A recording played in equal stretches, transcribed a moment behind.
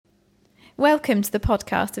Welcome to the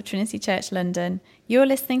podcast of Trinity Church London. You're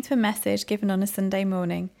listening to a message given on a Sunday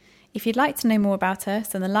morning. If you'd like to know more about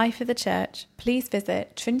us and the life of the church, please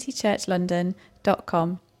visit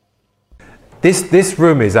trinitychurchlondon.com. This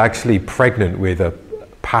room is actually pregnant with a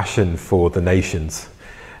passion for the nations.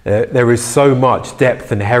 There is so much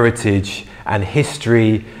depth and heritage and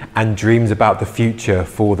history and dreams about the future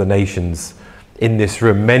for the nations in this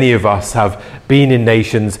room. Many of us have been in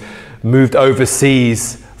nations, moved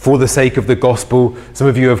overseas for the sake of the gospel. Some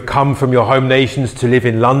of you have come from your home nations to live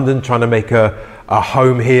in London, trying to make a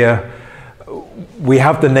home here. We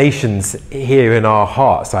have the nations here in our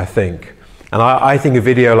hearts, I think. And I think a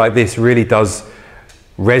video like this really does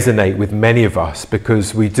resonate with many of us,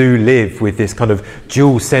 because we do live with this kind of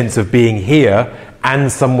dual sense of being here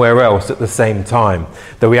and somewhere else at the same time.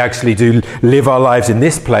 That we actually do live our lives in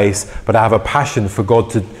this place, but have a passion for God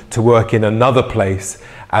to work in another place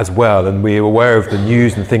as well. And we're aware of the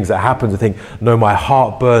news and things that happen to think, no, my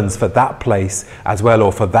heart burns for that place as well,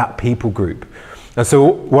 or for that people group. And so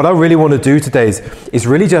what I really want to do today is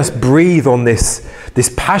really just breathe on this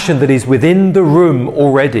passion that is within the room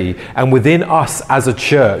already and within us as a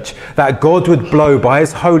church, that God would blow by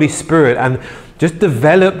His Holy Spirit and just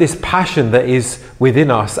develop this passion that is within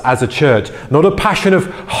us as a church. Not a passion of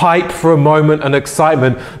hype for a moment and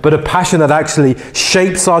excitement, but a passion that actually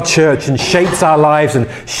shapes our church and shapes our lives and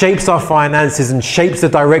shapes our finances and shapes the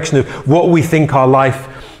direction of what we think our life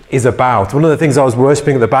is about. One of the things I was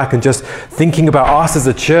worshipping at the back and just thinking about us as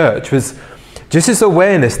a church was just this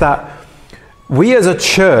awareness that we as a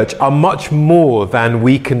church are much more than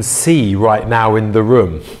we can see right now in the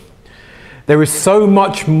room. There is so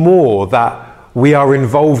much more that we are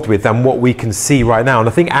involved with than what we can see right now. And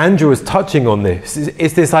I think Andrew was touching on this.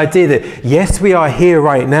 It's this idea that yes, we are here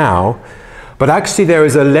right now, but actually there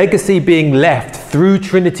is a legacy being left through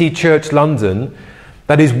Trinity Church London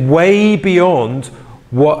that is way beyond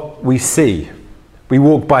what we see. We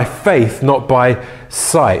walk by faith, not by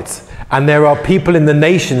sight. And there are people in the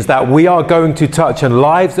nations that we are going to touch, and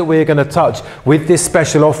lives that we're going to touch with this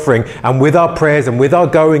special offering and with our prayers and with our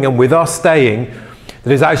going and with our staying,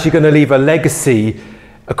 that is actually going to leave a legacy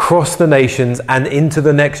across the nations and into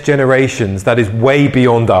the next generations that is way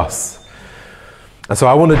beyond us. And so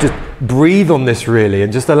I want to just breathe on this really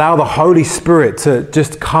and just allow the Holy Spirit to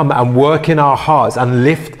just come and work in our hearts and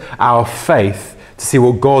lift our faith to see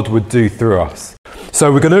what God would do through us.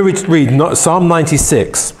 So we're going to read Psalm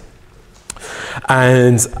 96.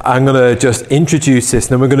 And I'm going to just introduce this,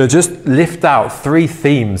 and then we're going to just lift out three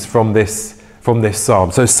themes from this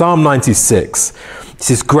psalm. So Psalm 96, this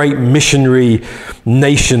is great missionary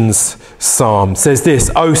nations psalm, says this: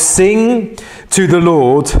 "Oh, sing to the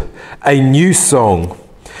Lord a new song.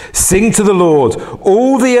 Sing to the Lord,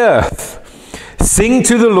 all the earth. Sing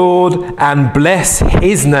to the Lord and bless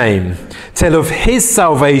His name. Tell of His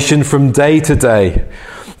salvation from day to day.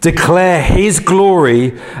 Declare His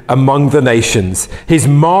glory among the nations, His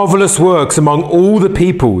marvelous works among all the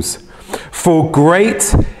peoples. For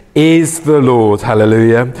great is the Lord,"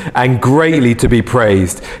 hallelujah, "and greatly to be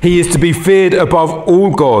praised. He is to be feared above all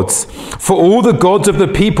gods. For all the gods of the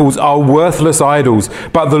peoples are worthless idols,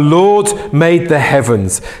 but the Lord made the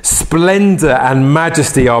heavens. Splendor and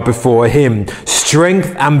majesty are before Him.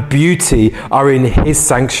 Strength and beauty are in His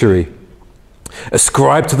sanctuary.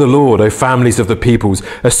 Ascribe to the Lord, O families of the peoples.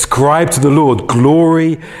 Ascribe to the Lord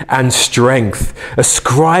glory and strength.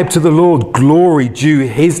 Ascribe to the Lord glory due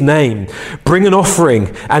His name. Bring an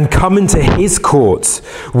offering and come into His courts.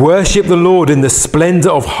 Worship the Lord in the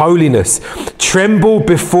splendor of holiness. Tremble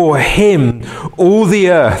before Him, all the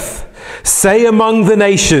earth. Say among the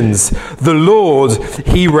nations, the Lord,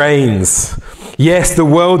 He reigns. Yes, the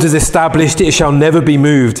world is established, it shall never be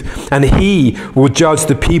moved, and He will judge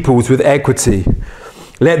the peoples with equity.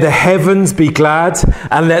 Let the heavens be glad,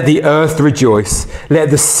 and let the earth rejoice. Let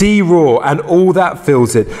the sea roar, and all that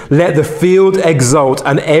fills it. Let the field exult,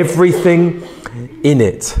 and everything in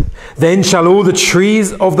it. Then shall all the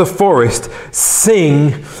trees of the forest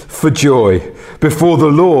sing for joy before the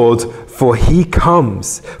Lord, for He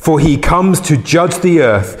comes to judge the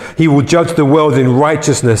earth. He will judge the world in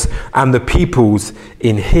righteousness and the peoples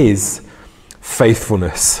in His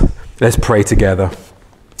faithfulness." Let's pray together.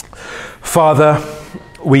 Father,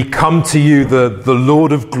 we come to You, the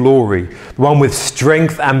Lord of glory, the one with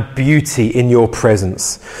strength and beauty in Your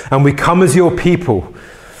presence. And we come as Your people,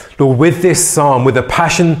 Lord, with this psalm, with a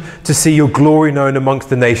passion to see Your glory known amongst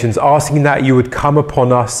the nations, asking that You would come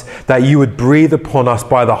upon us, that You would breathe upon us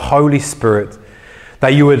by the Holy Spirit,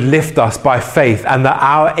 that You would lift us by faith, and that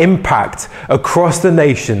our impact across the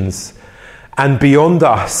nations and beyond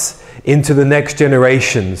us into the next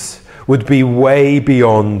generations would be way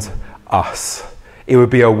beyond us. It would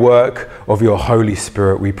be a work of your Holy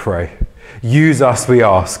Spirit, we pray. Use us, we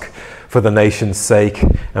ask, for the nation's sake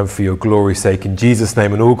and for your glory's sake. In Jesus'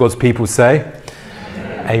 name, and all God's people say,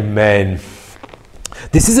 Amen.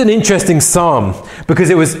 This is an interesting psalm because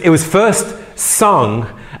it was first sung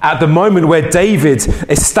at the moment where David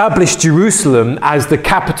established Jerusalem as the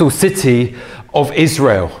capital city of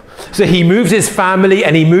Israel. So he moves his family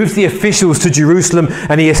and he moves the officials to Jerusalem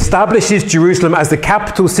and he establishes Jerusalem as the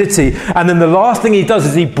capital city. And then the last thing he does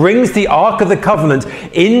is he brings the Ark of the Covenant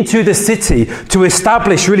into the city to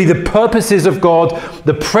establish really the purposes of God,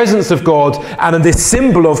 the presence of God, and this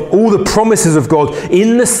symbol of all the promises of God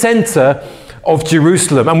in the center of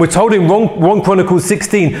Jerusalem. And we're told in 1 Chronicles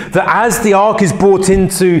 16 that as the ark is brought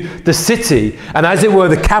into the city, and as it were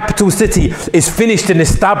the capital city is finished and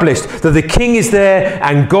established, that the king is there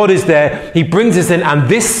and God is there, he brings us in, and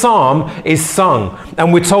this psalm is sung.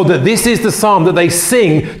 And we're told that this is the psalm that they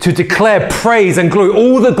sing to declare praise and glory,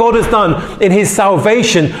 all that God has done in his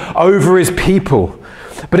salvation over his people.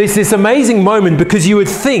 But it's this amazing moment because you would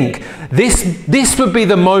think this would be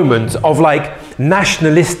the moment of like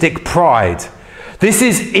nationalistic pride. This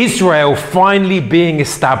is Israel finally being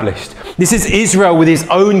established. This is Israel with his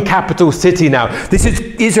own capital city now. This is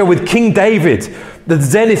Israel with King David, the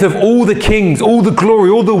zenith of all the kings, all the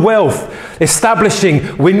glory, all the wealth,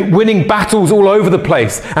 establishing, winning battles all over the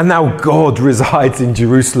place. And now God resides in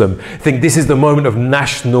Jerusalem. I think this is the moment of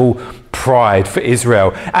national pride for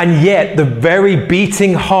Israel. And yet the very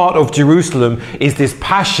beating heart of Jerusalem is this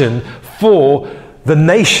passion for the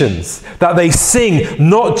nations, that they sing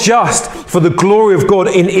not just for the glory of God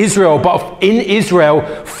in Israel, but in Israel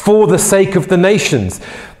for the sake of the nations.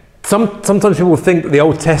 Sometimes people think that the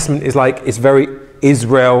Old Testament is like, it's very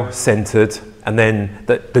Israel-centered, and then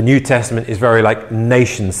the New Testament is very like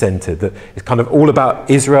nation-centered. That it's kind of all about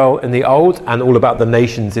Israel in the Old and all about the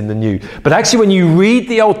nations in the New. But actually when you read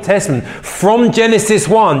the Old Testament from Genesis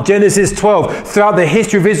 1, Genesis 12, throughout the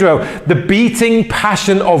history of Israel, the beating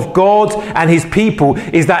passion of God and his people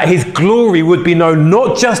is that his glory would be known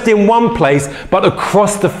not just in one place, but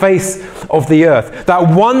across the face of the earth.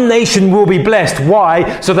 That one nation will be blessed.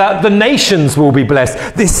 Why? So that the nations will be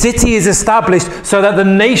blessed. This city is established so that the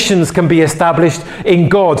nations can be established in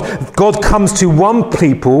God. God comes to one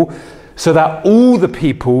people so that all the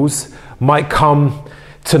peoples might come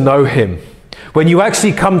to know him. When you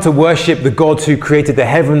actually come to worship the God who created the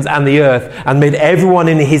heavens and the earth and made everyone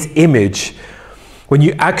in his image, when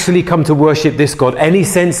you actually come to worship this God, any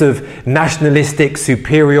sense of nationalistic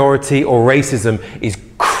superiority or racism is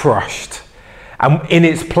crushed. And in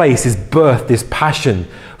its place is birthed this passion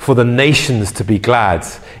for the nations to be glad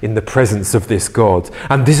in the presence of this God.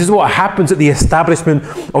 And this is what happens at the establishment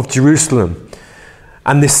of Jerusalem.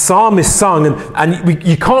 And this psalm is sung, and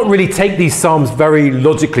you can't really take these psalms very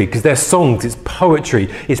logically because they're songs, it's poetry,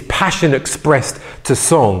 it's passion expressed to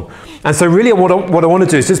song. And so really what I want to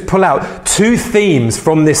do is just pull out two themes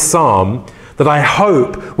from this psalm that I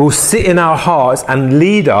hope will sit in our hearts and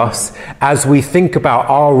lead us as we think about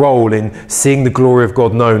our role in seeing the glory of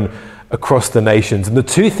God known across the nations. And the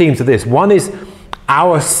two themes are this. One is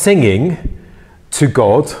our singing to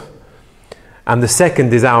God, and the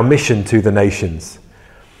second is our mission to the nations.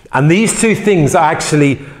 And these two things are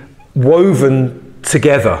actually woven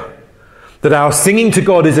together. That our singing to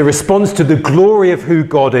God is a response to the glory of who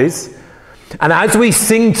God is. And as we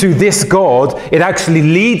sing to this God, it actually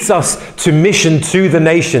leads us to mission to the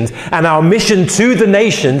nations. And our mission to the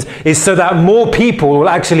nations is so that more people will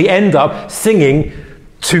actually end up singing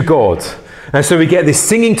to God. And so we get this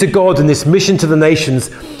singing to God and this mission to the nations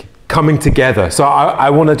coming together. So I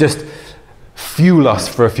want to just fuel us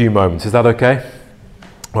for a few moments. Is that okay?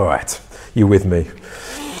 All right, you with me?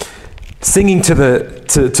 Singing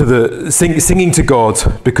singing to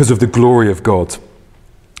God because of the glory of God.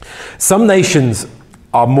 Some nations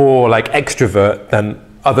are more like extrovert than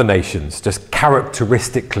other nations, just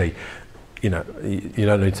characteristically. You know, you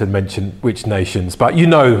don't need to mention which nations, but you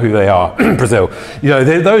know who they are. Brazil. You know,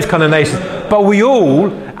 they're those kind of nations. But we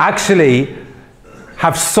all actually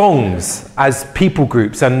have songs as people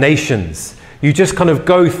groups and nations. You just kind of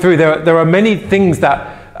go through. There are many things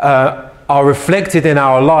that are reflected in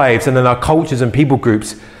our lives and in our cultures and people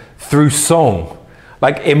groups through song.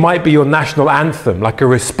 Like it might be your national anthem, like a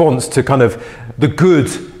response to kind of the good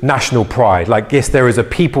national pride. Like, yes, there is a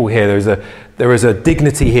people here, there is a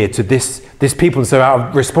dignity here to this people. And so out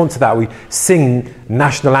of response to that, we sing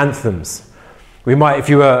national anthems. We might, if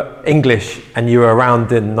you were English and you were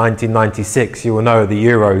around in 1996, you will know the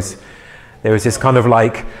Euros. There was this kind of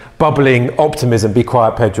like bubbling optimism. Be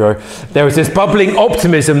quiet, Pedro. There was this bubbling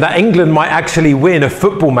optimism that England might actually win a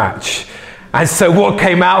football match. And so what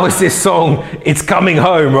came out was this song, It's Coming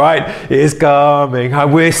Home, right? It's coming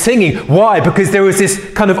home. We're singing. Why? Because there was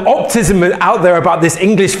this kind of optimism out there about this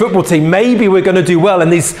English football team. Maybe we're going to do well.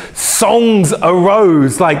 And these songs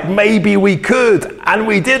arose like maybe we could, and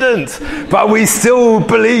we didn't. But we still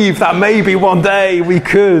believe that maybe one day we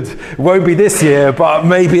could. It won't be this year, but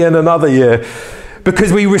maybe in another year.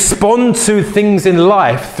 Because we respond to things in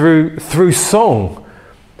life through song.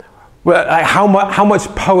 Well, like how much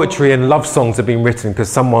poetry and love songs have been written because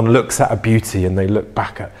someone looks at a beauty and they look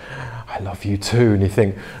back at, I love you too, and you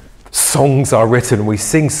think, songs are written. We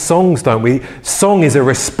sing songs, don't we? Song is a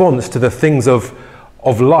response to the things of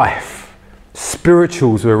life.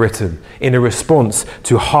 Spirituals were written in a response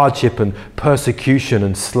to hardship and persecution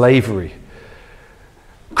and slavery.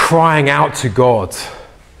 Crying out to God.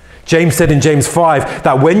 James said in James 5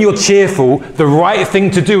 that when you're cheerful, the right thing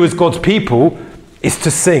to do as God's people is to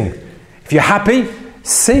sing. If you're happy,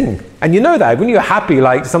 sing. And you know that when you're happy,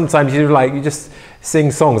 like sometimes you just sing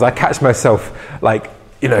songs. I catch myself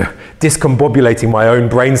discombobulating my own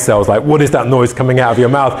brain cells. Like, what is that noise coming out of your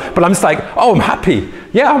mouth? But I'm just like, oh, I'm happy.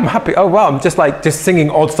 Yeah, I'm happy. Oh, wow. I'm just singing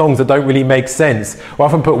odd songs that don't really make sense. I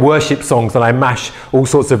often put worship songs and I mash all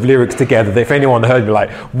sorts of lyrics together. If anyone heard me, like,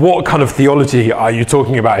 what kind of theology are you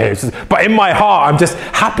talking about here? But in my heart, I'm just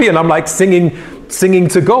happy and I'm like singing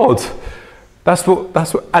to God. That's what,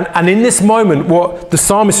 and in this moment, what the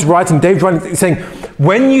psalmist is writing, David's writing, he's saying,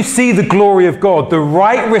 when you see the glory of God, the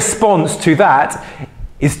right response to that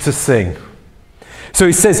is to sing. So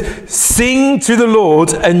he says, sing to the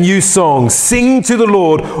Lord a new song. Sing to the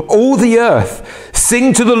Lord, all the earth.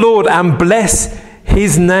 Sing to the Lord and bless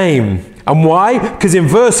his name. And why? Because in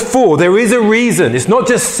verse 4, there is a reason. It's not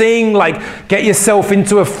just sing like get yourself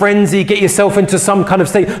into a frenzy, get yourself into some kind of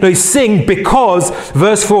state. No, sing because,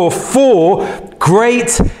 verse 4, for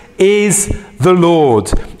great is the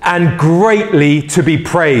Lord and greatly to be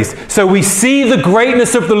praised. So we see the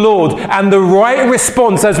greatness of the Lord, and the right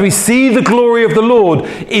response as we see the glory of the Lord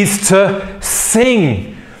is to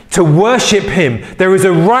sing. To worship him. There is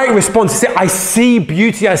a right response to say, I see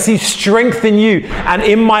beauty, I see strength in you, and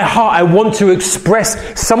in my heart I want to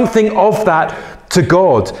express something of that to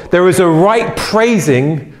God. There is a right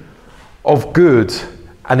praising of good,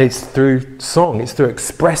 and it's through song, it's through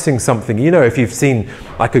expressing something. You know, if you've seen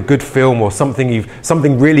like a good film or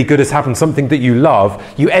something really good has happened, something that you love,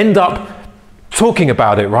 you end up talking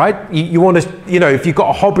about it, right? You want to, if you've got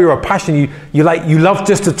a hobby or a passion, you love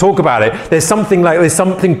just to talk about it. There's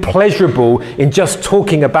something pleasurable in just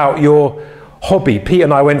talking about your hobby. Pete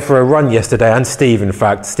and I went for a run yesterday, and Steve, in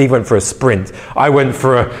fact. Steve went for a sprint. I went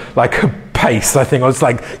for a pace. I think I was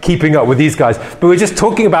like keeping up with these guys. But we're just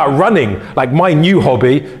talking about running, like my new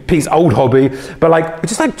hobby, Pete's old hobby. But we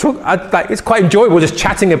just it's quite enjoyable just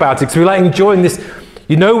chatting about it because we like enjoying this.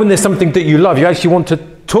 When there's something that you love, you actually want to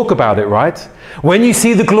talk about it, right? When you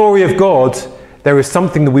see the glory of God, there is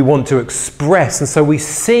something that we want to express, and so we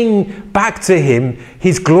sing back to him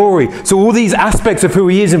his glory. So all these aspects of who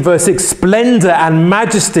he is in verse 6, splendor and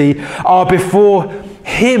majesty are before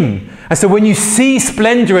him. And so when you see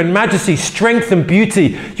splendor and majesty, strength and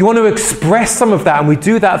beauty, you want to express some of that, and we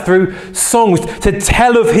do that through songs to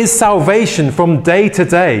tell of his salvation from day to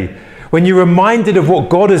day. When you're reminded of what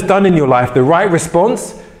God has done in your life, the right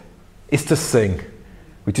response is to sing.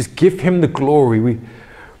 We just give him the glory.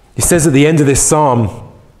 He says at the end of this psalm,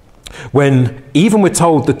 when even we're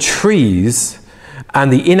told the trees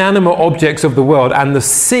and the inanimate objects of the world and the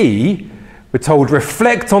sea, we're told,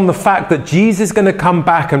 reflect on the fact that Jesus is going to come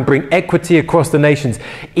back and bring equity across the nations.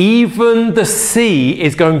 Even the sea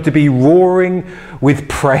is going to be roaring with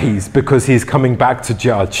praise because he's coming back to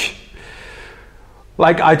judge.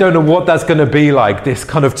 I don't know what that's going to be like, this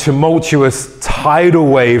kind of tumultuous tidal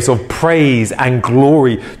waves of praise and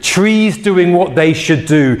glory. Trees doing what they should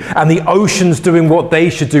do, and the oceans doing what they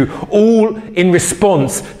should do, all in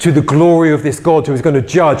response to the glory of this God who is going to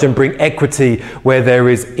judge and bring equity where there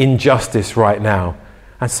is injustice right now.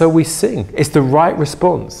 And so we sing. It's the right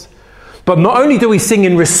response. But not only do we sing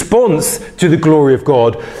in response to the glory of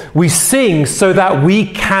God, we sing so that we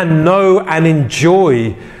can know and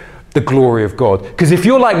enjoy the glory of God. Because if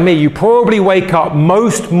you're like me, you probably wake up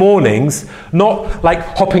most mornings not like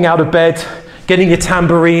hopping out of bed, getting your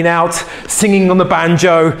tambourine out, singing on the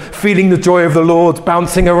banjo, feeling the joy of the Lord,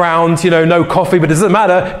 bouncing around, no coffee, but it doesn't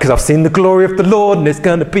matter because I've seen the glory of the Lord and it's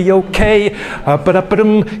going to be okay.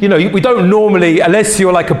 We don't normally, unless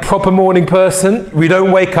you're like a proper morning person, we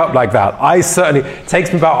don't wake up like that. It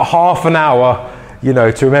takes me about half an hour,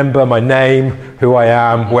 to remember my name, who I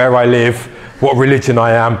am, where I live, what religion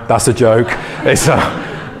I am. That's a joke. It's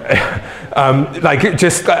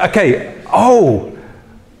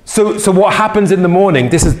So what happens in the morning,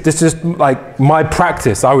 this is like my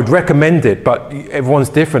practice. I would recommend it, but everyone's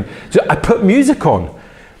different. So I put music on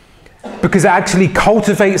because it actually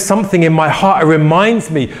cultivates something in my heart. It reminds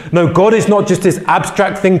me, no, God is not just this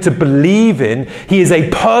abstract thing to believe in. He is a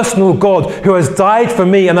personal God who has died for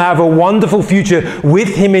me, and I have a wonderful future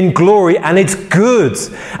with him in glory, and it's good.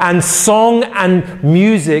 And song and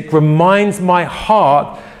music reminds my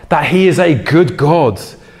heart that he is a good God.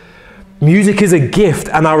 Music is a gift,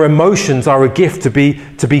 and our emotions are a gift to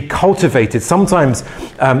be cultivated. Sometimes,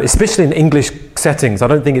 especially in English settings, I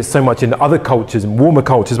don't think it's so much in other cultures and warmer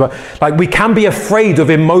cultures, but like we can be afraid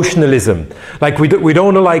of emotionalism. Like we don't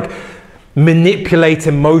want to like manipulate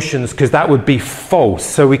emotions because that would be false.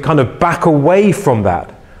 So we kind of back away from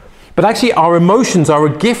that. But actually, our emotions are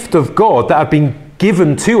a gift of God that have been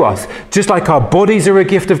given to us. Just like our bodies are a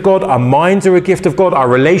gift of God, our minds are a gift of God, our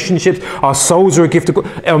relationships, our souls are a gift of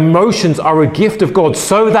God. Emotions are a gift of God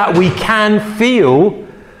so that we can feel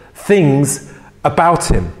things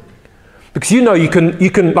about him. Because you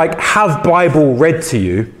can like have Bible read to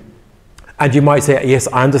you, and you might say, yes,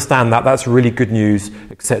 I understand that, that's really good news,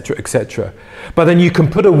 etc., etc. But then you can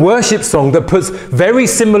put a worship song that puts very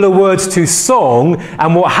similar words to song,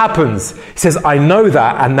 and what happens? He says, I know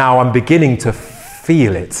that, and now I'm beginning to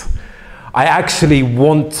feel it. I actually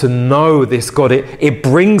want to know this God. It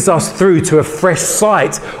brings us through to a fresh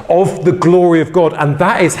sight of the glory of God, and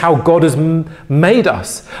that is how God has made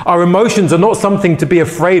us. Our emotions are not something to be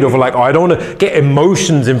afraid of, like, oh, I don't want to get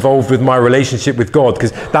emotions involved with my relationship with God,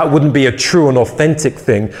 because that wouldn't be a true and authentic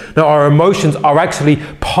thing. No, our emotions are actually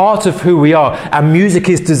part of who we are, and music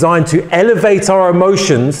is designed to elevate our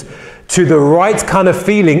emotions to the right kind of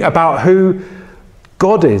feeling about who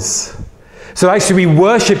God is. So actually we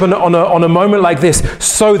worship on a moment like this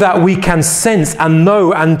so that we can sense and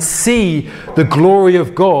know and see the glory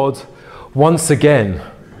of God once again.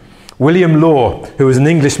 William Law, who was an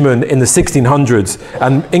Englishman in the 1600s,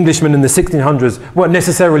 and Englishmen in the 1600s weren't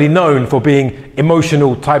necessarily known for being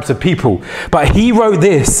emotional types of people, but he wrote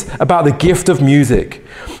this about the gift of music.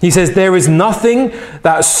 He says, there is nothing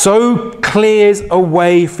that so clears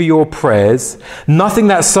away for your prayers, nothing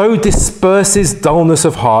that so disperses dullness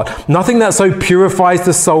of heart, nothing that so purifies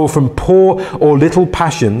the soul from poor or little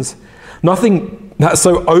passions, nothing that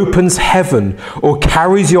so opens heaven or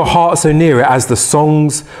carries your heart so near it as the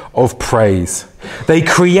songs of praise. They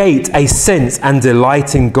create a sense and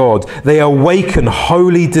delight in God. They awaken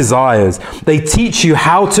holy desires. They teach you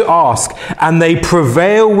how to ask, and they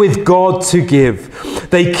prevail with God to give.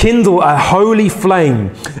 They kindle a holy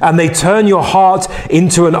flame, and they turn your heart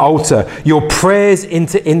into an altar, your prayers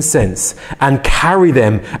into incense, and carry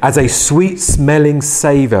them as a sweet-smelling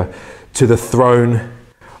savour to the throne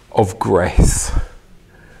of grace.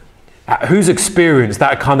 Who's experienced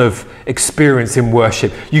that kind of experience in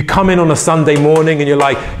worship? You come in on a Sunday morning and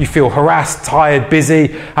you feel harassed, tired,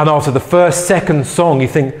 busy, and after the first, second song you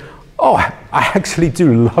think, oh, I actually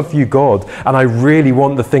do love you, God, and I really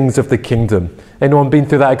want the things of the kingdom. Anyone been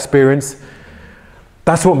through that experience?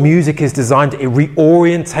 That's what music is designed to. It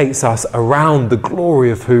reorientates us around the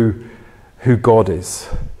glory of who God is.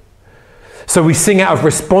 So we sing out of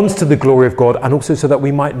response to the glory of God, and also so that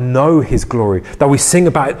we might know his glory, that we sing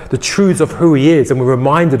about the truths of who he is, and we're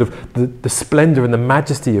reminded of the splendor and the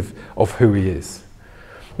majesty of who he is.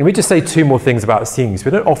 Let me just say two more things about singing. So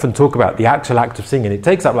we don't often talk about the actual act of singing. It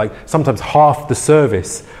takes up like sometimes half the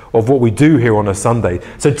service of what we do here on a Sunday.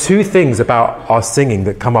 So two things about our singing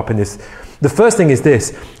that come up in this. The first thing is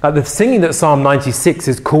this, the singing that Psalm 96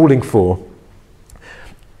 is calling for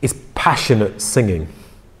is passionate singing.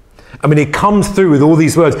 I mean, it comes through with all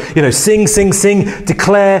these words, sing, sing, sing,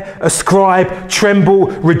 declare, ascribe, tremble,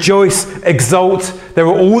 rejoice, exult. There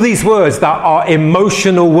are all these words that are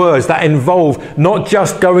emotional words that involve not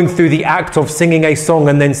just going through the act of singing a song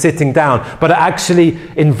and then sitting down, but actually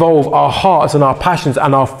involve our hearts and our passions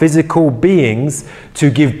and our physical beings to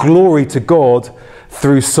give glory to God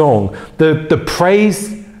through song. The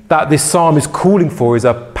praise that this psalm is calling for is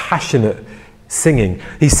a passionate singing.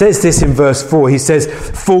 He says this in verse 4. He says,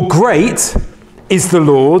 for great is the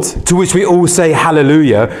Lord, to which we all say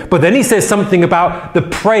hallelujah. But then he says something about the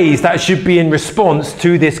praise that should be in response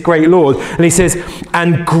to this great Lord. And he says,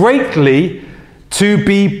 and greatly to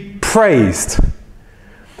be praised.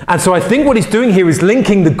 And so I think what he's doing here is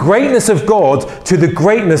linking the greatness of God to the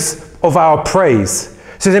greatness of our praise.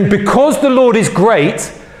 So then because the Lord is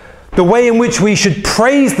great, the way in which we should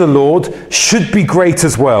praise the Lord should be great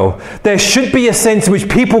as well. There should be a sense in which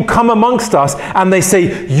people come amongst us and they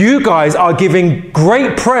say, you guys are giving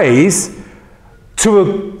great praise to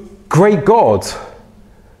a great God.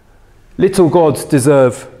 Little gods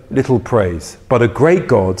deserve little praise. But a great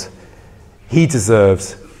God, he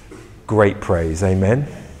deserves great praise. Amen.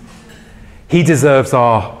 He deserves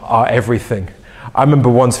our everything. I remember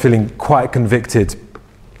once feeling quite convicted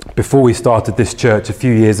before we started this church a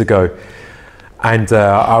few years ago. And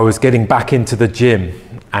I was getting back into the gym.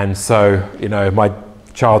 And so, my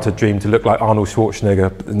childhood dream to look like Arnold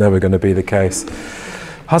Schwarzenegger is never going to be the case.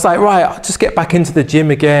 I was like, right, I'll just get back into the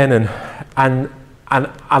gym again. And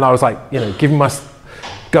I was like,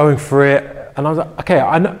 going for it. And I was like, okay,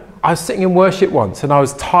 I was sitting in worship once and I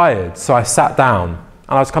was tired. So I sat down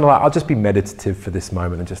and I was kind of like, I'll just be meditative for this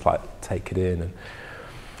moment and just like take it in.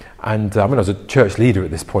 And I was a church leader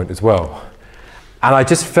at this point as well. And I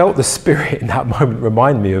just felt the Spirit in that moment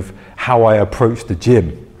remind me of how I approached the gym.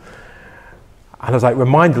 And I was like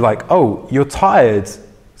reminded like, oh, you're tired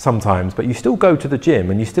sometimes, but you still go to the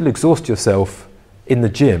gym and you still exhaust yourself in the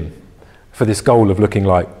gym for this goal of looking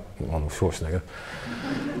like Arnold Schwarzenegger.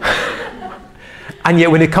 And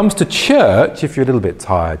yet when it comes to church, if you're a little bit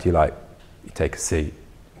tired, you take a seat,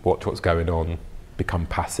 watch what's going on, become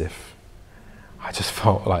passive. I just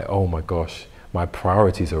felt like, oh my gosh, my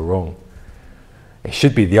priorities are wrong. It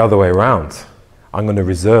should be the other way around. I'm going to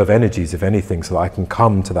reserve energies, if anything, so that I can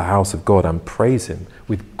come to the house of God and praise him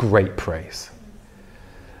with great praise.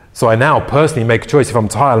 So I now personally make a choice. If I'm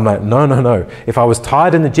tired, I'm like, no. If I was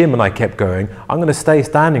tired in the gym and I kept going, I'm going to stay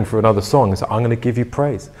standing for another song and say, I'm going to give you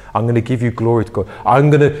praise. I'm going to give you glory to God. I'm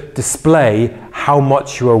going to display how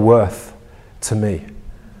much you are worth to me.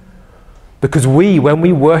 Because when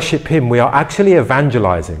we worship him, we are actually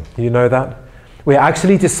evangelizing. You know that? We're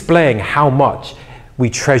actually displaying how much we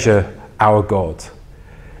treasure our God.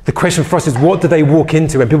 The question for us is, what do they walk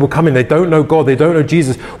into when people come in? They don't know God, they don't know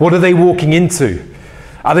Jesus. What are they walking into?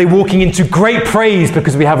 Are they walking into great praise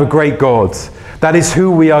because we have a great God? That is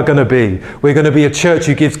who we are going to be. We're going to be a church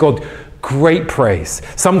who gives God great praise.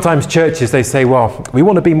 Sometimes churches, they say, well, we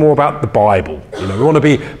want to be more about the Bible. We want to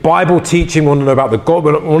be Bible teaching, we want to know about the God,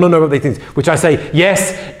 we want to know about these things, which I say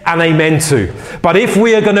yes and amen to. But if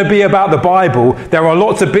we are going to be about the Bible, there are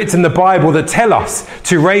lots of bits in the Bible that tell us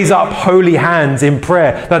to raise up holy hands in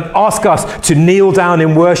prayer, that ask us to kneel down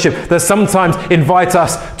in worship, that sometimes invite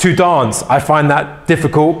us to dance. I find that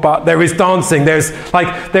difficult, but there is dancing. There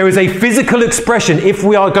is a physical expression, if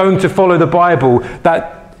we are going to follow the Bible,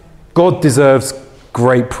 that God deserves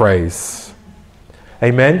great praise.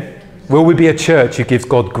 Amen? Will we be a church who gives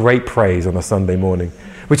God great praise on a Sunday morning?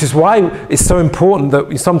 Which is why it's so important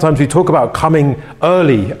that sometimes we talk about coming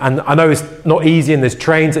early. And I know it's not easy and there's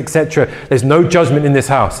trains, etc. There's no judgment in this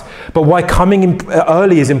house. But why coming in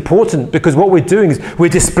early is important, because what we're doing is we're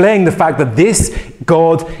displaying the fact that this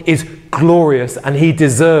God is glorious and he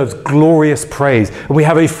deserves glorious praise. And we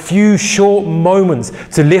have a few short moments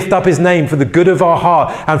to lift up his name for the good of our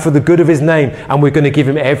heart and for the good of his name. And we're going to give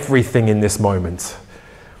him everything in this moment.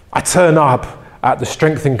 I turn up at the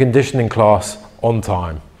strength and conditioning class on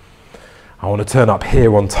time. I want to turn up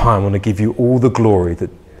here on time. I want to give you all the glory that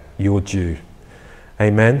you're due.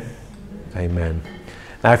 Amen? Amen.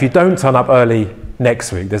 Now, if you don't turn up early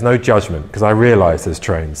next week, there's no judgment, because I realise there's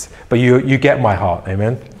trains. But you get my heart.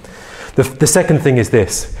 Amen? The second thing is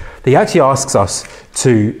this. He actually asks us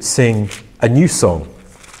to sing a new song,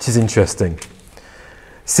 which is interesting.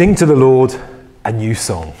 Sing to the Lord a new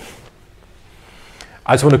song.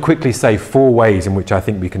 I just want to quickly say 4 ways in which I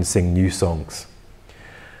think we can sing new songs.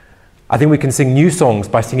 I think we can sing new songs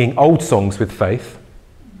by singing old songs with faith.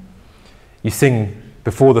 You sing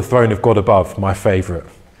Before the Throne of God Above, my favourite.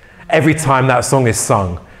 Every time that song is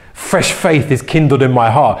sung, fresh faith is kindled in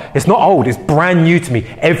my heart. It's not old, it's brand new to me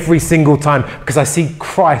every single time, because I see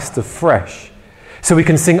Christ afresh. So we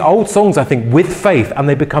can sing old songs, I think, with faith, and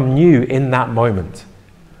they become new in that moment.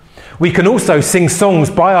 We can also sing songs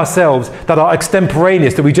by ourselves that are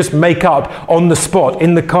extemporaneous, that we just make up on the spot,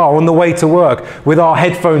 in the car, on the way to work, with our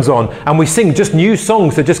headphones on. And we sing just new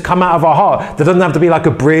songs that just come out of our heart. That doesn't have to be like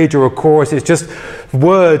a bridge or a chorus. It's just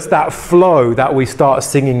words that flow that we start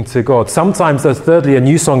singing to God. Sometimes, thirdly, a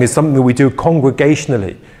new song is something that we do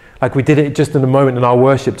congregationally. Like we did it just in a moment in our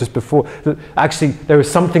worship just before. Actually, there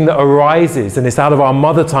is something that arises, and it's out of our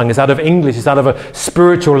mother tongue, it's out of English, it's out of a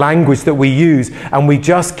spiritual language that we use, and we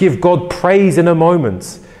just give God praise in a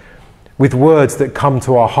moment with words that come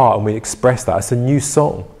to our heart, and we express that. It's a new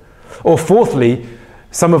song. Or fourthly,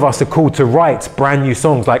 some of us are called to write brand new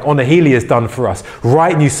songs, like Honor Healy has done for us.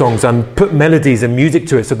 Write new songs and put melodies and music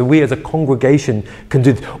to it so that we as a congregation can do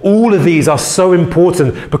it. All of these are so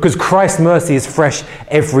important because Christ's mercy is fresh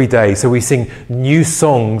every day. So we sing new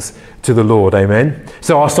songs to the Lord. Amen.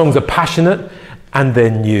 So our songs are passionate and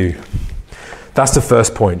they're new. That's the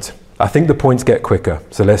first point. I think the points get quicker.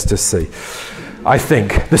 So let's just see. I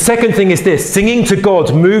think. The second thing is this: singing to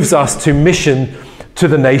God moves us to mission to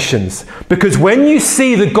the nations. Because when you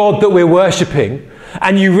see the God that we're worshipping,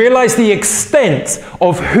 and you realize the extent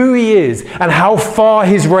of who he is and how far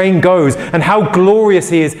his reign goes and how glorious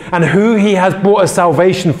he is and who he has brought us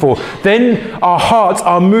salvation for, then our hearts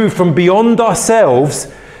are moved from beyond ourselves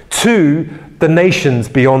to the nations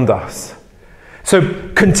beyond us. So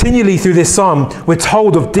continually through this psalm, we're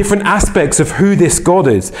told of different aspects of who this God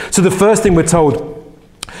is. So the first thing we're told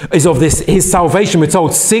is of his salvation. We're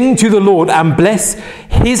told, sing to the Lord and bless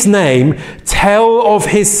his name, tell of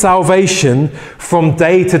his salvation from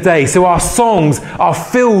day to day. So our songs are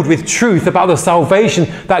filled with truth about the salvation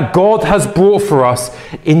that God has brought for us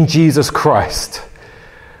in Jesus Christ.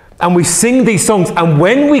 And we sing these songs, and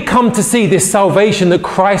when we come to see this salvation that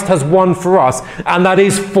Christ has won for us, and that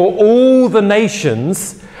is for all the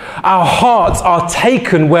nations, our hearts are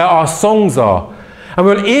taken where our songs are.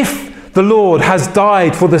 And if the Lord has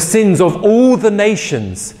died for the sins of all the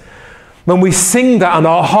nations, when we sing that and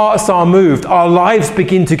our hearts are moved, our lives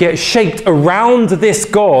begin to get shaped around this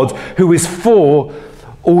God who is for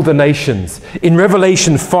all the nations. In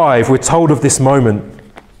Revelation 5, we're told of this moment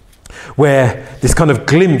where this kind of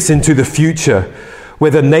glimpse into the future,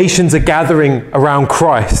 where the nations are gathering around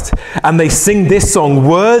Christ, and they sing this song: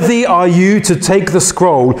 "Worthy are you to take the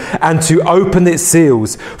scroll and to open its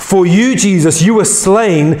seals. For you, Jesus, you were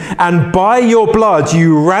slain, and by your blood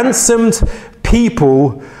you ransomed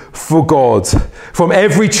people for God, from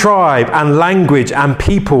every tribe and language and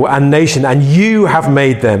people and nation, and you have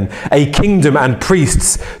made them a kingdom and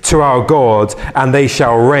priests to our God, and they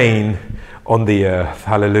shall reign on the earth."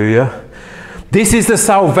 Hallelujah. This is the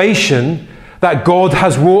salvation that God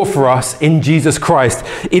has wrought for us in Jesus Christ.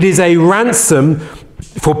 It is a ransom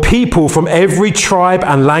for people from every tribe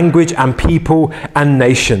and language and people and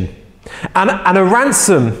nation. And a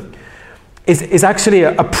ransom is actually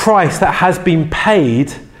a price that has been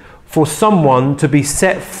paid for someone to be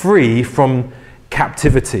set free from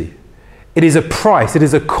captivity. It is a price, it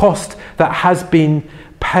is a cost that has been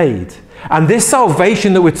paid. And this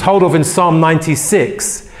salvation that we're told of in Psalm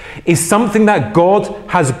 96 is something that God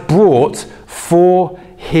has brought for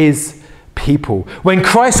his people. When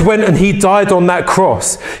Christ went and he died on that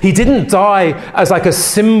cross, he didn't die as like a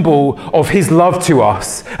symbol of his love to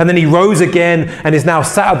us, and then he rose again and is now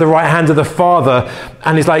sat at the right hand of the Father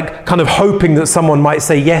and is like kind of hoping that someone might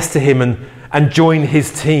say yes to him and join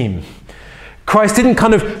his team. Christ didn't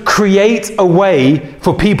kind of create a way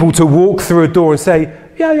for people to walk through a door and say,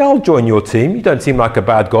 yeah, I'll join your team. You don't seem like a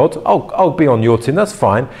bad God. I'll be on your team. That's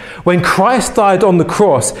fine. When Christ died on the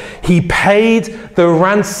cross, he paid the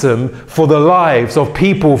ransom for the lives of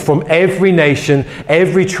people from every nation,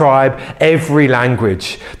 every tribe, every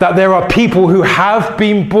language. That there are people who have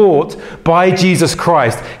been bought by Jesus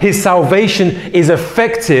Christ. His salvation is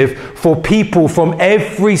effective for people from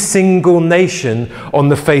every single nation on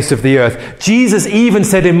the face of the earth. Jesus even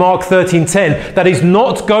said in Mark 13:10 that he's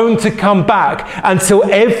not going to come back until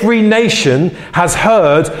every nation has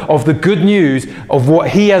heard of the good news of what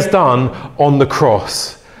he has done on the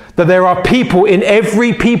cross. That there are people in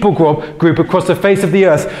every people group across the face of the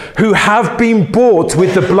earth who have been bought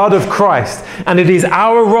with the blood of Christ. And it is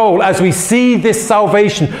our role as we see this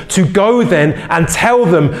salvation to go then and tell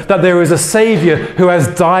them that there is a Saviour who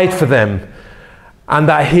has died for them, and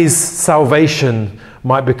that his salvation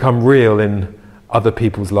might become real in other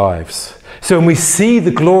people's lives. So when we see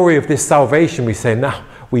the glory of this salvation, we say, now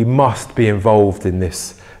we must be involved in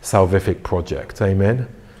this salvific project. Amen.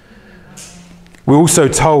 We're also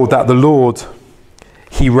told that the Lord,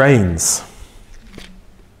 he reigns.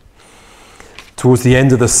 Towards the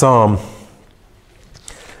end of the psalm,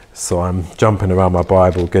 so I'm jumping around my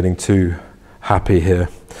Bible, getting too happy here.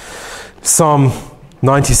 Psalm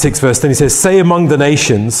 96 verse 10, he says, say among the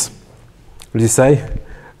nations, what did he say?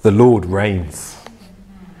 The Lord reigns.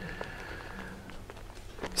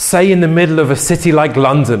 Say in the middle of a city like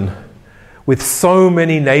London, with so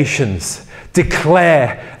many nations,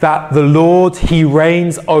 declare that the Lord, he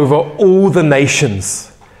reigns over all the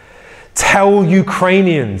nations. Tell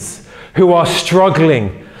Ukrainians who are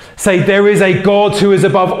struggling, say there is a God who is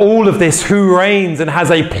above all of this, who reigns and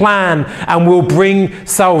has a plan and will bring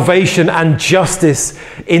salvation and justice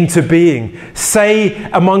into being. Say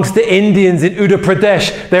amongst the Indians in Uttar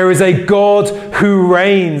Pradesh, there is a God who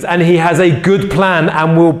reigns and he has a good plan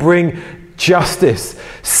and will bring justice.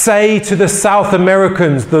 Say to the South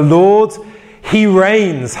Americans, the Lord, He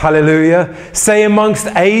reigns. Hallelujah. Say amongst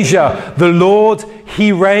Asia, the Lord,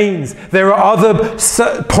 He reigns. There are other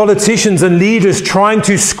politicians and leaders trying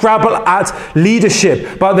to scrabble at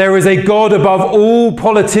leadership, but there is a God above all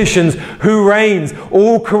politicians who reigns,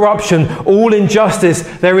 all corruption, all injustice.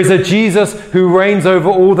 There is a Jesus who reigns over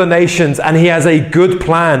all the nations, and He has a good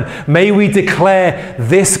plan. May we declare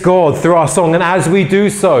this God through our song, and as we do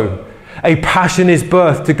so, a passion is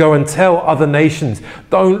birthed to go and tell other nations.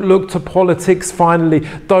 Don't look to politics finally.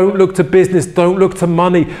 Don't look to business. Don't look to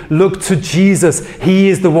money. Look to Jesus. He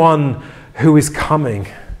is the one who is coming.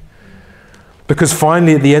 Because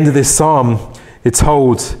finally at the end of this psalm, it's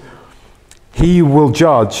told, He will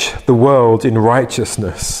judge the world in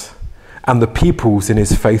righteousness and the peoples in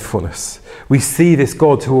His faithfulness. We see this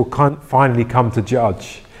God who will finally come to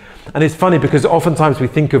judge. And it's funny because oftentimes we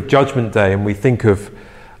think of Judgment Day and we think of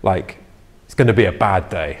like, it's going to be a bad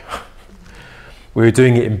day. We were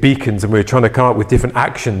doing it in Beacons and we were trying to come up with different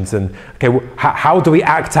actions and okay, well, how do we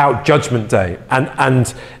act out Judgment Day?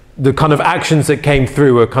 And the kind of actions that came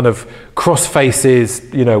through were kind of cross faces,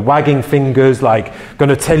 wagging fingers, like going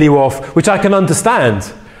to tell you off, which I can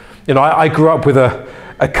understand. I grew up with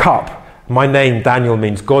a cup. My name, Daniel,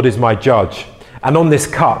 means God is my judge. And on this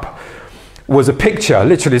cup was a picture,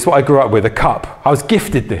 literally it's what I grew up with, a cup. I was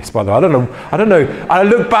gifted this, by the way. I don't know. I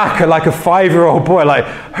look back at like a 5-year-old boy, like,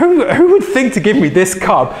 who would think to give me this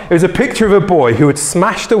cup? It was a picture of a boy who had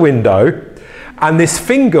smashed a window and this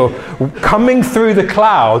finger coming through the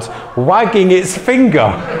clouds, wagging its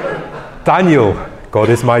finger. Daniel, God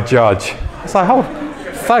is my judge. I was like, oh,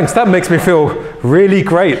 thanks. That makes me feel really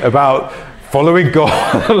great about following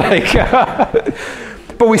God.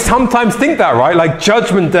 But we sometimes think that, right? Like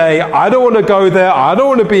Judgment Day, I don't want to go there. I don't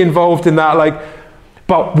want to be involved in that.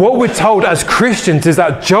 But what we're told as Christians is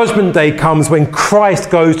that Judgment Day comes when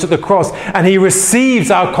Christ goes to the cross and He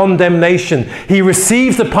receives our condemnation. He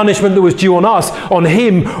receives the punishment that was due on us, on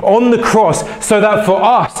Him, on the cross, so that for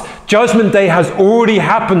us, Judgment Day has already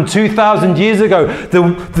happened 2,000 years ago.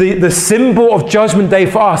 The symbol of Judgment Day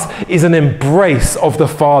for us is an embrace of the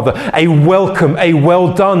Father, a welcome, a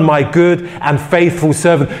well done, my good and faithful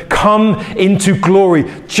servant. Come into glory.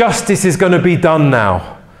 Justice is going to be done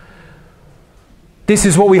now. This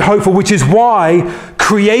is what we hope for, which is why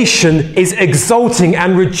creation is exulting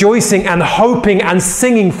and rejoicing and hoping and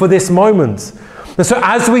singing for this moment. And so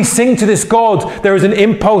as we sing to this God, there is an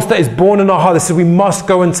impulse that is born in our heart that says we must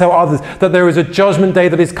go and tell others that there is a Judgment Day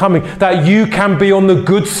that is coming, that you can be on the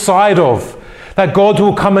good side of. That God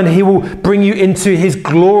will come and He will bring you into His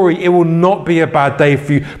glory. It will not be a bad day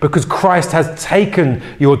for you because Christ has taken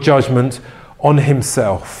your judgment on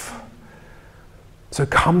Himself. So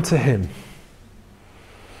come to Him.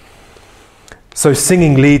 So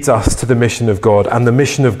singing leads us to the mission of God, and the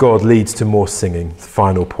mission of God leads to more singing.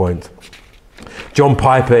 Final point. John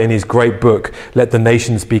Piper, in his great book, Let the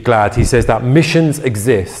Nations Be Glad, he says that missions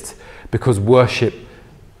exist because worship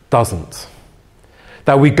doesn't.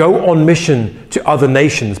 That we go on mission to other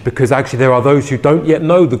nations because actually there are those who don't yet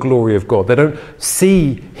know the glory of God. They don't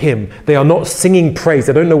see Him. They are not singing praise.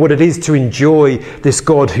 They don't know what it is to enjoy this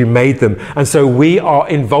God who made them. And so we are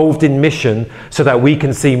involved in mission so that we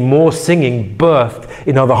can see more singing birthed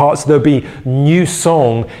in other hearts. There'll be new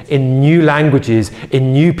song in new languages,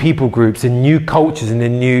 in new people groups, in new cultures, and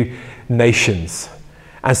in new nations.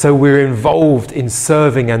 And so we're involved in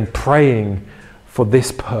serving and praying for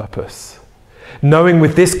this purpose. Knowing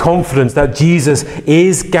with this confidence that Jesus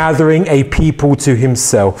is gathering a people to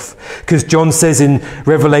Himself. Because John says in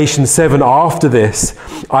Revelation 7, after this,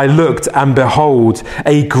 I looked and behold,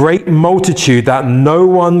 a great multitude that no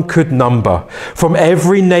one could number, from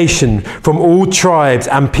every nation, from all tribes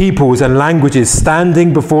and peoples and languages,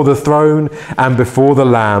 standing before the throne and before the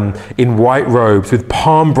Lamb in white robes, with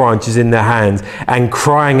palm branches in their hands, and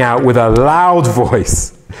crying out with a loud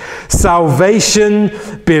voice, salvation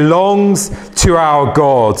belongs to our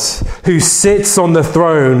God who sits on the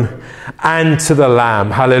throne and to the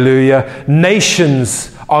Lamb. Hallelujah.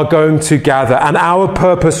 Nations are going to gather, and our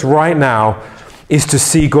purpose right now is to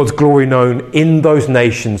see God's glory known in those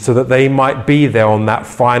nations so that they might be there on that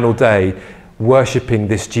final day worshipping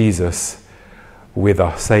this Jesus with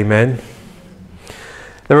us. Amen.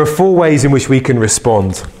 There are 4 ways in which we can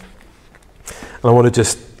respond. And I want to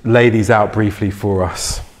just lay these out briefly for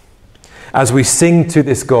us. As we sing to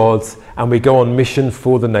this God and we go on mission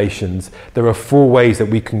for the nations, there are 4 ways that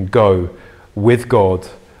we can go with God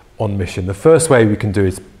on mission. The first way we can do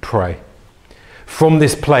is pray. From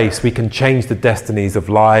this place, we can change the destinies of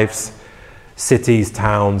lives, cities,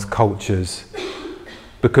 towns, cultures,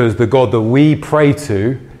 because the God that we pray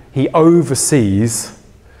to, He oversees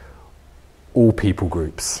all people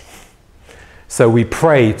groups. So we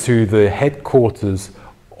pray to the headquarters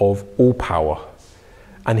of all power,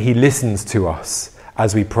 and he listens to us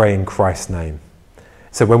as we pray in Christ's name.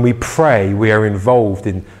 So when we pray, we are involved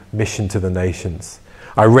in mission to the nations.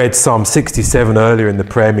 I read Psalm 67 earlier in the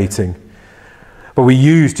prayer meeting. But we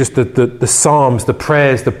use just the Psalms, the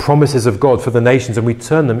prayers, the promises of God for the nations, and we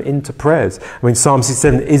turn them into prayers. I mean, Psalm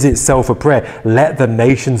 67 is itself a prayer. Let the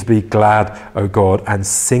nations be glad, O God, and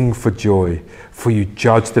sing for joy, for you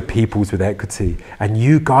judge the peoples with equity, and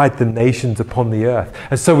you guide the nations upon the earth.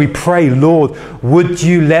 And so we pray, Lord, would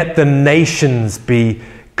you let the nations be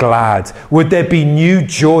glad? Would there be new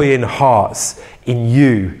joy in hearts in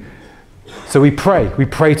you? So we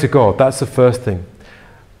pray to God. That's the first thing.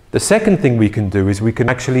 The second thing we can do is we can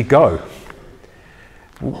actually go.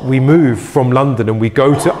 We move from London and we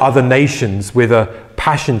go to other nations with a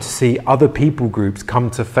passion to see other people groups come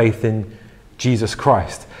to faith in Jesus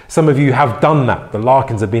Christ. Some of you have done that. The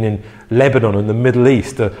Larkins have been in Lebanon and the Middle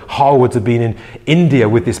East. The Harwoods have been in India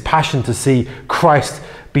with this passion to see Christ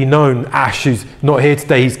be known. Ash, who's not here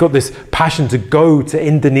today, he's got this passion to go to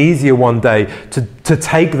Indonesia one day, to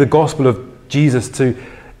take the gospel of Jesus to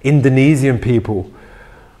Indonesian people.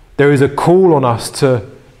 There is a call on us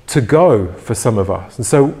to go for some of us. And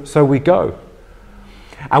so we go.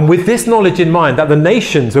 And with this knowledge in mind, that the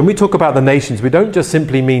nations, when we talk about the nations, we don't just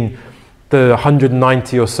simply mean the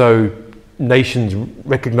 190 or so nations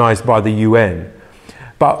recognized by the UN.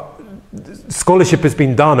 But scholarship has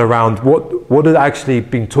been done around what had actually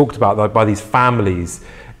been talked about by these families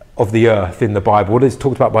of the earth in the Bible, what is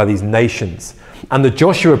talked about by these nations. And the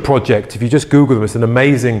Joshua Project, if you just Google them, it's an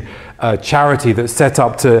amazing charity that's set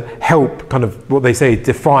up to help kind of what they say,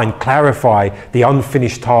 define, clarify the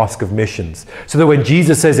unfinished task of missions. So that when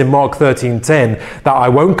Jesus says in Mark 13:10 that I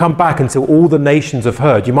won't come back until all the nations have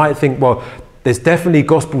heard, you might think, well, there's definitely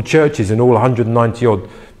gospel churches in all 190 odd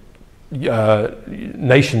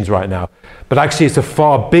nations right now. But actually it's a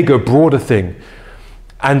far bigger, broader thing.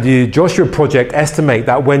 And the Joshua Project estimate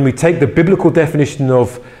that when we take the biblical definition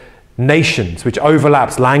of nations, which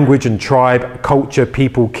overlaps language and tribe, culture,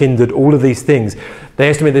 people, kindred, all of these things, they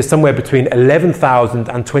estimate there's somewhere between 11,000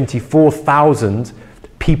 and 24,000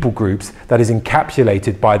 people groups that is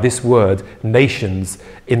encapsulated by this word, nations,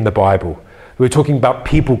 in the Bible. We're talking about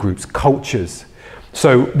people groups, cultures.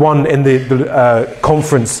 So one in the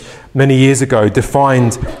conference many years ago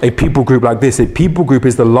defined a people group like this. A people group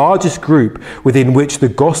is the largest group within which the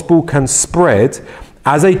gospel can spread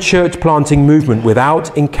as a church planting movement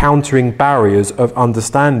without encountering barriers of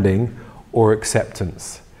understanding or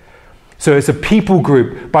acceptance. So it's a people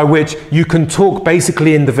group by which you can talk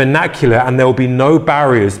basically in the vernacular and there will be no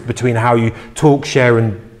barriers between how you talk, share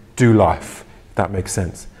and do life, if that makes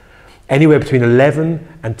sense. Anywhere between 11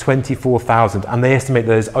 and 24,000, and they estimate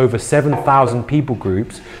there's over 7,000 people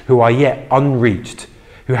groups who are yet unreached,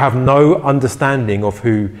 who have no understanding of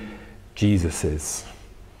who Jesus is.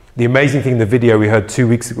 The amazing thing in the video we heard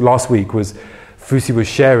last week was Fusi was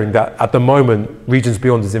sharing that at the moment Regions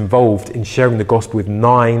Beyond is involved in sharing the gospel with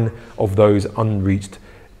 9 of those unreached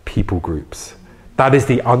people groups. That is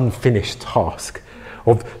the unfinished task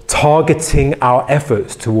of targeting our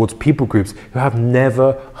efforts towards people groups who have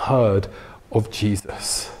never heard of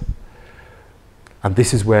Jesus. And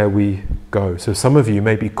this is where we go. So some of you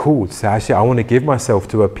may be called to say, actually, I want to give myself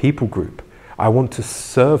to a people group. I want to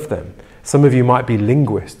serve them. Some of you might be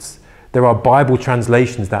linguists. There are Bible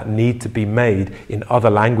translations that need to be made in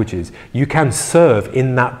other languages. You can serve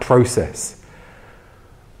in that process.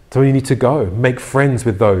 So you need to go, make friends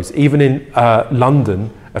with those. Even in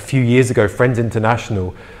London, a few years ago, Friends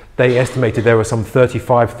International, they estimated there were some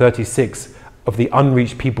 35, 36 of the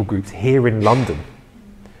unreached people groups here in London.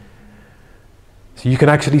 So you can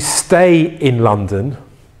actually stay in London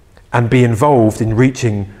and be involved in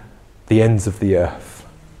reaching the ends of the earth.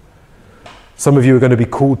 Some of you are going to be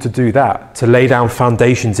called to do that, to lay down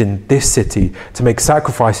foundations in this city, to make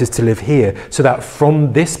sacrifices to live here, so that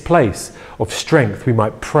from this place of strength we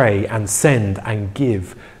might pray and send and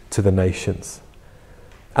give to the nations.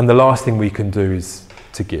 And the last thing we can do is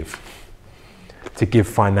to give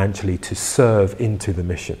financially, to serve into the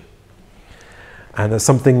mission. And that's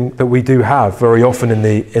something that we do have very often in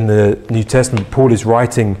the New Testament. Paul is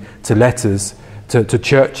writing to letters to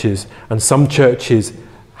churches, and some churches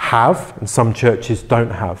have and some churches don't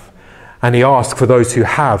have. And he asks for those who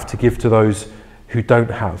have to give to those who don't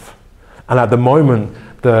have. And at the moment,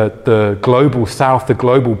 the global south, the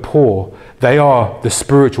global poor, they are the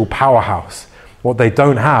spiritual powerhouse. What they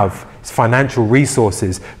don't have is financial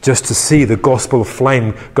resources just to see the gospel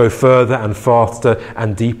flame go further and faster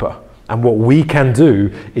and deeper. And what we can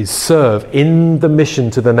do is serve in the mission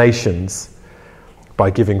to the nations by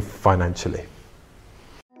giving financially.